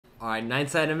All right,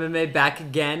 Nightside MMA back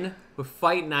again with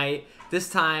Fight Night. This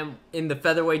time in the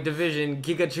Featherweight Division,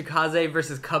 Giga Chikadze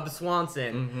versus Cub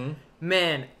Swanson.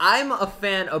 Man, I'm a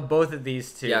fan of both of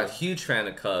these two. Yeah, huge fan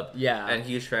of Cub. Yeah. And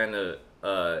huge fan of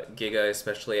Giga,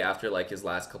 especially after like his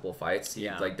last couple fights. He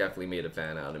like definitely made a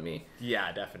fan out of me.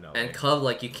 Yeah, definitely. And Cub,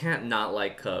 like, you can't not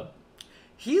like Cub.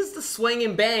 He's the swing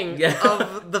and bang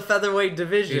of the Featherweight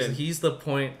Division. He's the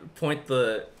point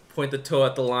the toe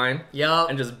at the line. Yup.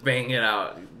 And just bang it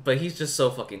out. But he's just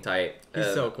so fucking tight.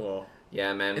 He's so cool.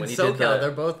 Yeah, man. When he did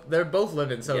they're both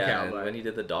living SoCal. Yeah, and when he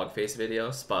did the dog face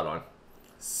video, spot on.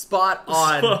 Spot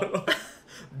on.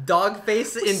 Dog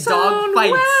face in dog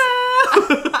fights.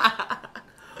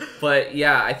 But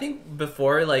yeah, I think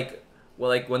before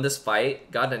when this fight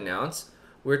got announced,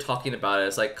 we were talking about it.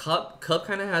 It's like Cub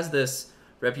kind of has this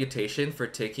reputation for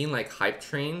taking like hype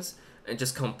trains and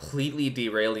just completely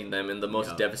derailing them in the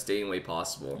most devastating way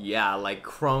possible. Yeah, like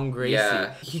Chrome Gracie.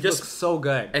 Yeah, he just looks so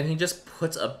good. And he just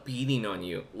puts a beating on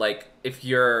you. Like, if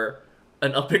you're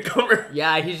an up-and-comer.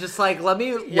 Yeah, he's just like, let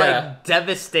me like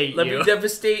devastate Let me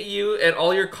devastate you and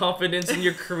all your confidence in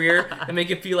your career and make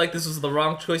it feel like this was the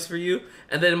wrong choice for you.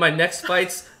 And then in my next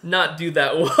fights, not do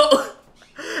that well.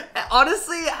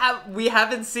 Honestly, we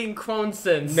haven't seen Clone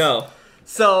since. No.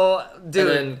 So, dude. And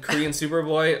then Korean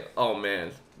Superboy, oh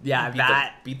man.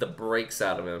 Yeah, beat the brakes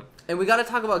out of him. And we got to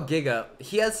talk about Giga.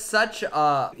 He has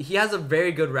a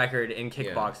very good record in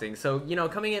kickboxing. Yeah. So, you know,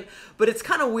 coming in, but it's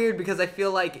kind of weird because I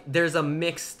feel like there's a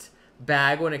mixed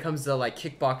bag when it comes to like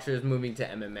kickboxers moving to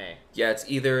MMA. Yeah, it's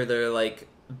either they're like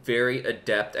very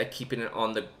adept at keeping it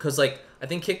on the, cuz like I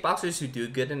think kickboxers who do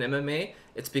good in MMA,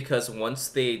 it's because once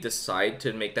they decide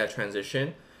to make that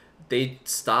transition, they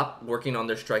stop working on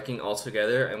their striking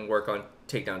altogether and work on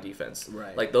takedown defense.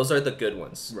 Right. Like, those are the good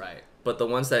ones. Right. But the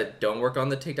ones that don't work on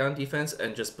the takedown defense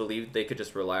and just believe they could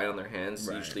just rely on their hands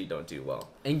usually don't do well.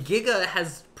 And Giga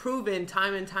has proven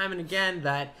time and time and again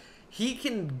that he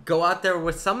can go out there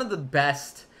with some of the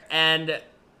best and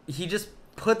he just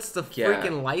puts the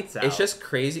freaking lights out. It's just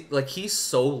crazy. Like, he's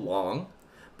so long,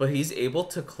 but he's able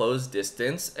to close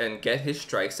distance and get his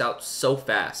strikes out so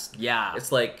fast. Yeah.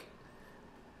 It's like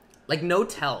no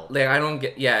tell. Like, I don't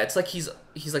get... Yeah, it's like he's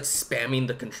like spamming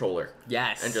the controller.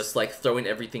 Yes. And just like throwing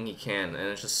everything he can, and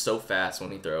it's just so fast when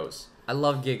he throws. I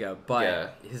love Giga,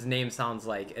 but his name sounds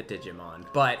like a Digimon.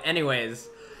 But anyways,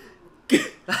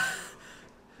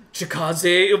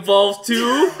 Chikadze evolves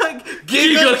to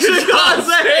Giga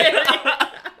Chikadze.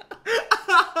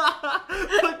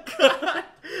 God.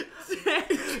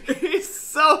 He's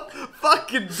so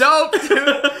fucking dope,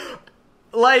 dude.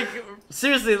 Like,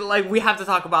 seriously, like, we have to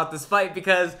talk about this fight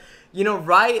because, you know,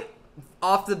 right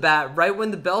off the bat, right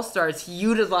when the bell starts, he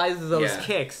utilizes those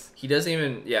kicks. He doesn't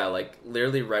even, like,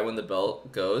 literally right when the bell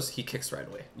goes, he kicks right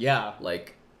away. Yeah.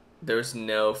 Like, there's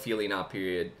no feeling out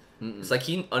period. It's like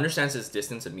he understands his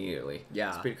distance immediately. Yeah.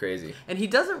 It's pretty crazy. And he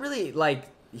doesn't really, like,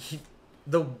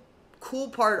 the cool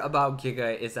part about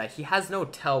Giga is that he has no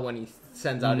tell when he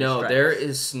sends out his strikes. No, there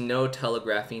is no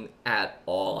telegraphing at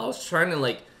all. I was trying to,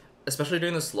 like, especially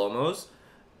during the slow-mos,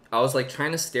 I was like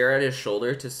trying to stare at his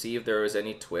shoulder to see if there was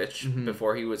any twitch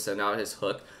before he would send out his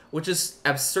hook, which is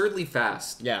absurdly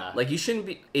fast. Yeah. Like, you shouldn't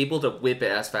be able to whip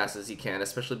it as fast as he can,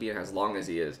 especially being as long as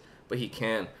he is, but he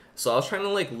can. So I was trying to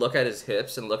like look at his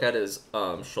hips and look at his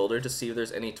shoulder to see if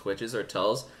there's any twitches or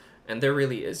tells, and there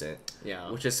really isn't. Yeah.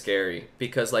 Which is scary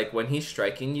because like when he's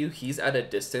striking you, he's at a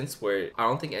distance where I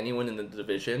don't think anyone in the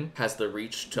division has the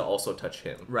reach to also touch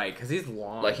him. Right, because he's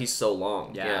long. Like, he's so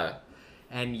long. Yeah.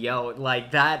 And yo,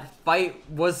 like, that fight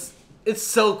was, it's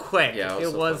so quick. Yeah,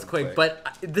 it was quick.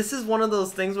 But this is one of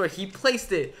those things where he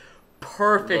placed it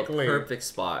perfectly. The perfect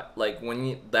spot. Like,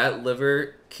 when that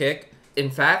liver kick,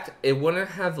 in fact, it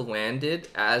wouldn't have landed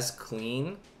as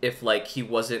clean if, like, he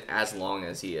wasn't as long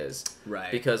as he is.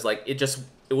 Right. Because, like, it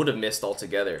would have missed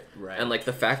altogether. Right. And, like,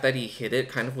 the fact that he hit it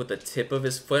kind of with the tip of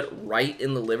his foot right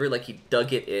in the liver, like, he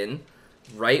dug it in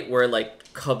right where, like,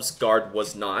 Cub's guard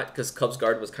was not, because Cub's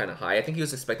guard was kind of high. I think he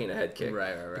was expecting a head kick.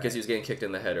 Right. Because he was getting kicked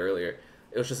in the head earlier.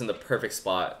 It was just in the perfect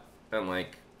spot. And,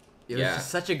 like, it was just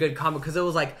such a good combo, because it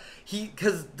was like,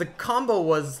 because the combo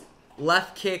was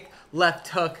left kick, left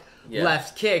hook,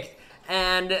 left kick,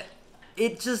 and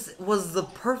it just was the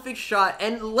perfect shot.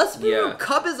 And let's be real,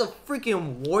 Cub is a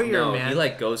freaking warrior, man. He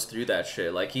like goes through that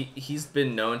shit. Like, he's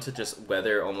been known to just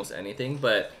weather almost anything,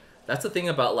 but that's the thing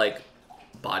about like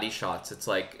body shots. It's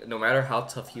like, no matter how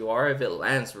tough you are, if it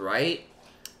lands right,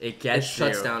 it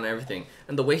shuts down everything.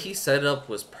 And the way he set it up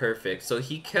was perfect. So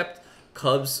he kept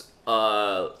Cub's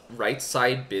right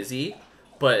side busy,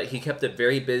 but he kept it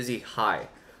very busy high.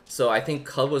 So I think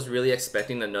Cub was really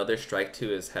expecting another strike to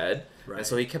his head, And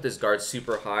so he kept his guard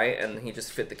super high, and he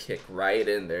just fit the kick right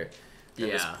in there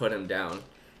and just put him down.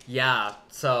 Yeah,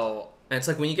 so... And it's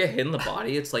like when you get hit in the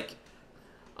body, it's like...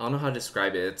 I don't know how to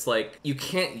describe it. It's like you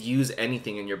can't use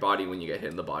anything in your body when you get hit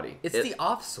in the body. It's the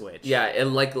off switch. Yeah, it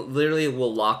like literally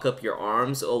will lock up your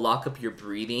arms. It'll lock up your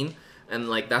breathing. And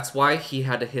like that's why he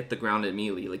had to hit the ground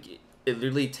immediately. Like it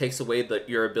literally takes away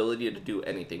your ability to do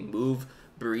anything. Move,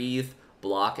 breathe,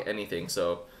 block, anything.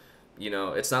 So... You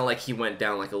know, it's not like he went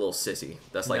down like a little sissy.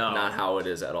 That's like not how it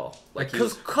is at all. Like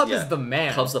because Cub is the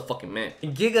man. Cub's the fucking man.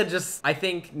 And Giga just, I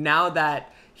think now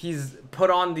that he's put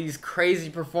on these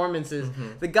crazy performances,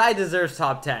 the guy deserves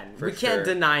top 10. We can't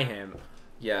deny him.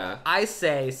 Yeah. I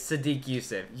say Sadiq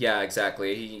Youssef. Yeah,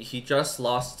 exactly. He just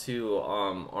lost to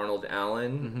Arnold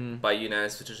Allen by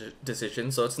unanimous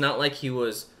decision. So it's not like he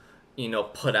was, you know,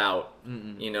 put out.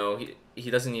 You know,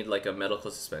 he doesn't need like a medical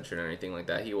suspension or anything like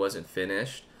that. He wasn't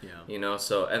finished. Yeah. You know,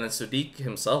 so and then Sadiq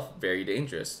himself very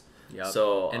dangerous. Yep.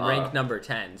 So and ranked number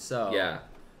 10. So yeah.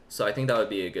 So I think that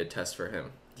would be a good test for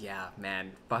him. Yeah,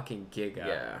 man. Fucking Giga.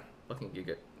 Yeah. Fucking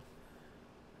Giga.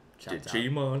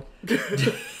 Digimon.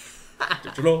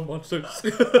 Digital monsters.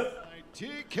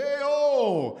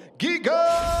 TKO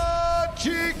Giga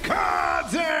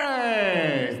Chikadze!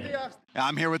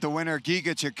 I'm here with the winner,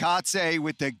 Giga Chikadze,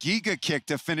 with the Giga kick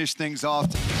to finish things off.